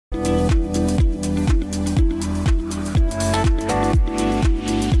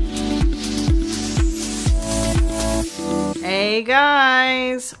Hey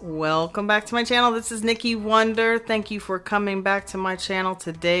guys, welcome back to my channel. This is Nikki Wonder. Thank you for coming back to my channel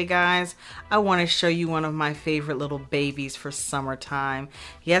today, guys. I want to show you one of my favorite little babies for summertime.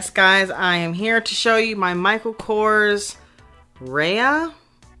 Yes, guys, I am here to show you my Michael Kors Rhea,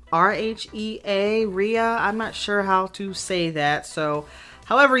 R-H-E-A, Rhea. I'm not sure how to say that, so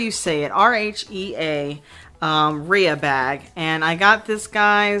however you say it, R-H-E-A. Rhea bag, and I got this,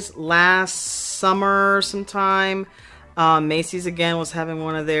 guys, last summer sometime. Macy's again was having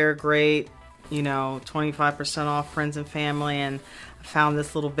one of their great, 25% off friends and family, and I found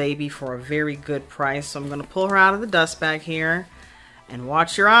this little baby for a very good price. So I'm going to pull her out of the dust bag here, and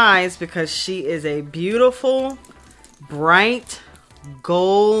watch your eyes, because she is a beautiful bright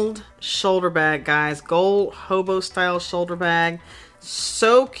gold shoulder bag, guys. Gold hobo style shoulder bag.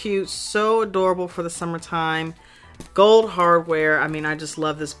 So cute, so adorable for the summertime. Gold hardware. I mean, I just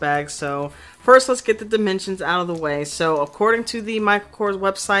love this bag. So first, let's get the dimensions out of the way. So according to the Michael Kors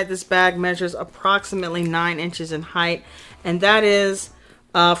website, this bag measures approximately 9 inches in height, and that is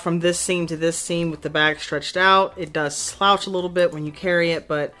from this seam to this seam with the bag stretched out. It does slouch a little bit when you carry it,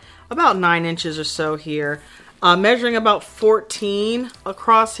 but about 9 inches or so here. Measuring about 14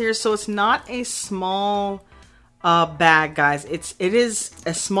 across here, so it's not a small bag, guys. It is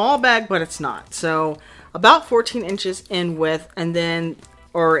a small bag, but it's not. So about 14 inches in width, and then,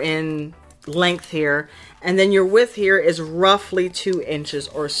 or in length here, and then your width here is roughly 2 inches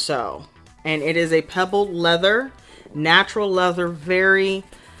or so. And it is a pebbled leather, natural leather, very,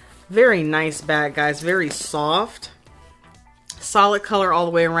 very nice bag, guys. Very soft, solid color all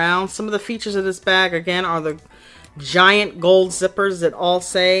the way around. Some of the features of this bag, again, are the giant gold zippers that all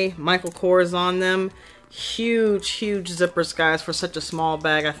say Michael Kors on them. Huge zippers, guys, for such a small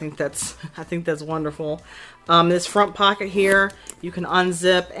bag. I think that's wonderful. This front pocket here, you can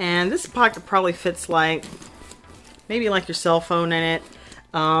unzip, and this pocket probably fits like maybe like your cell phone in it.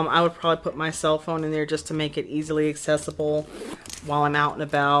 I would probably put my cell phone in there just to make it easily accessible while I'm out and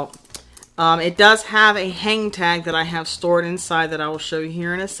about. It does have a hang tag that I have stored inside that I will show you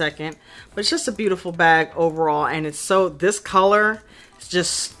here in a second, but it's just a beautiful bag overall, and it's so, this color is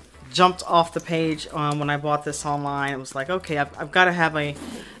just jumped off the page when I bought this online. It was like, okay, I've got to have a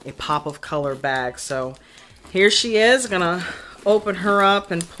pop of color bag. So here she is. Gonna open her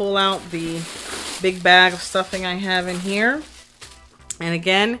up and pull out the big bag of stuffing I have in here. And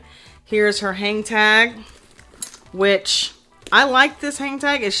again, here's her hang tag, which I like this hang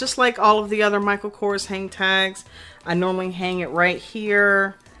tag. It's just like all of the other Michael Kors hang tags. I normally hang it right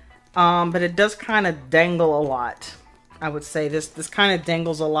here, but it does kind of dangle a lot. I would say this kind of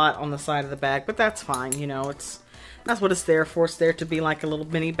dangles a lot on the side of the bag, but that's fine. That's what it's there for. It's there to be like a little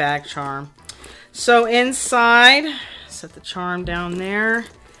mini bag charm. So inside, set the charm down there.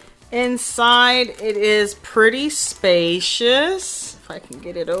 Inside, it is pretty spacious. If I can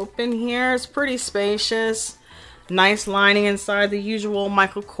get it open here, it's pretty spacious. Nice lining inside, the usual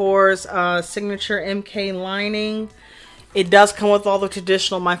Michael Kors signature MK lining. It does come with all the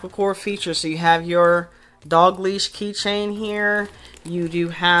traditional Michael Kors features. So you have your dog leash keychain here. You do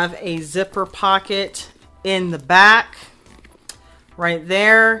have a zipper pocket in the back right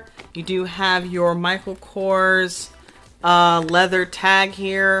there. You do have your Michael Kors leather tag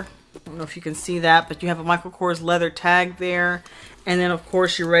here. I don't know if you can see that, but you have a Michael Kors leather tag there. And then, of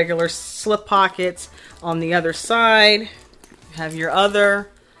course, your regular slip pockets on the other side. You have your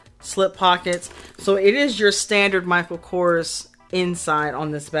other slip pockets. So it is your standard Michael Kors inside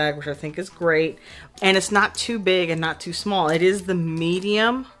on this bag, which I think is great. And it's not too big and not too small. It is the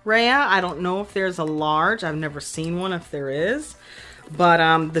medium Rhea. I don't know if there's a large. I've never seen one if there is. But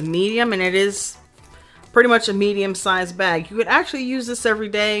the medium, and it is pretty much a medium-sized bag. You could actually use this every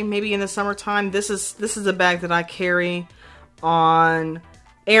day, maybe in the summertime. This is a bag that I carry on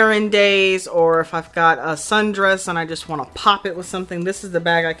errand days, or if I've got a sundress and I just want to pop it with something. This is the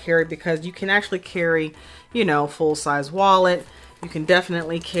bag I carry, because you can actually carry, full-size wallet. You can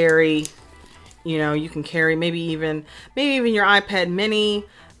definitely carry, you can carry maybe even your iPad mini.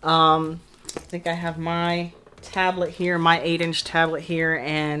 I think I have my tablet here, my 8-inch tablet here,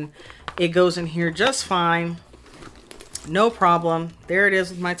 and it goes in here just fine. No problem. There it is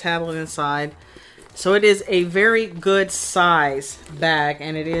with my tablet inside. So it is a very good size bag,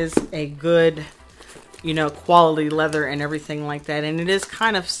 and it is a good, quality leather and everything like that. And it is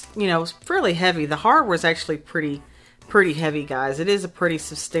kind of, fairly heavy. The hardware is actually pretty heavy, guys. It is a pretty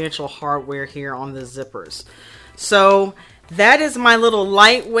substantial hardware here on the zippers. So that is my little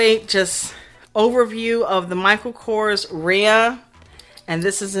lightweight just overview of the Michael Kors Rhea. And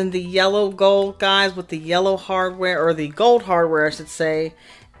this is in the yellow gold, guys, with the yellow hardware, or the gold hardware, I should say.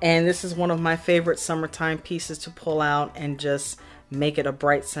 And this is one of my favorite summertime pieces to pull out and just make it a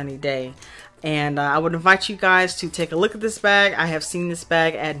bright sunny day. And I would invite you guys to take a look at this bag. I have seen this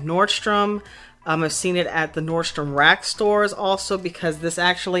bag at Nordstrom. I've seen it at the Nordstrom Rack stores also, because this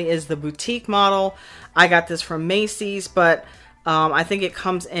actually is the boutique model. I got this from Macy's, but I think it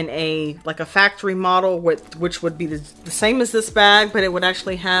comes in a factory model, which would be the same as this bag, but it would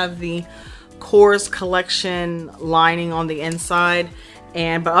actually have the Kors collection lining on the inside.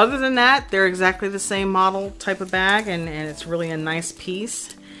 But other than that, they're exactly the same model type of bag, and it's really a nice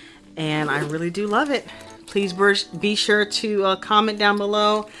piece, and I really do love it. Please be sure to comment down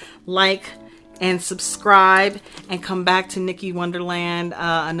below, like, and subscribe, and come back to Nikki Wonderland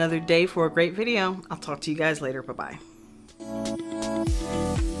another day for a great video. I'll talk to you guys later. Bye-bye.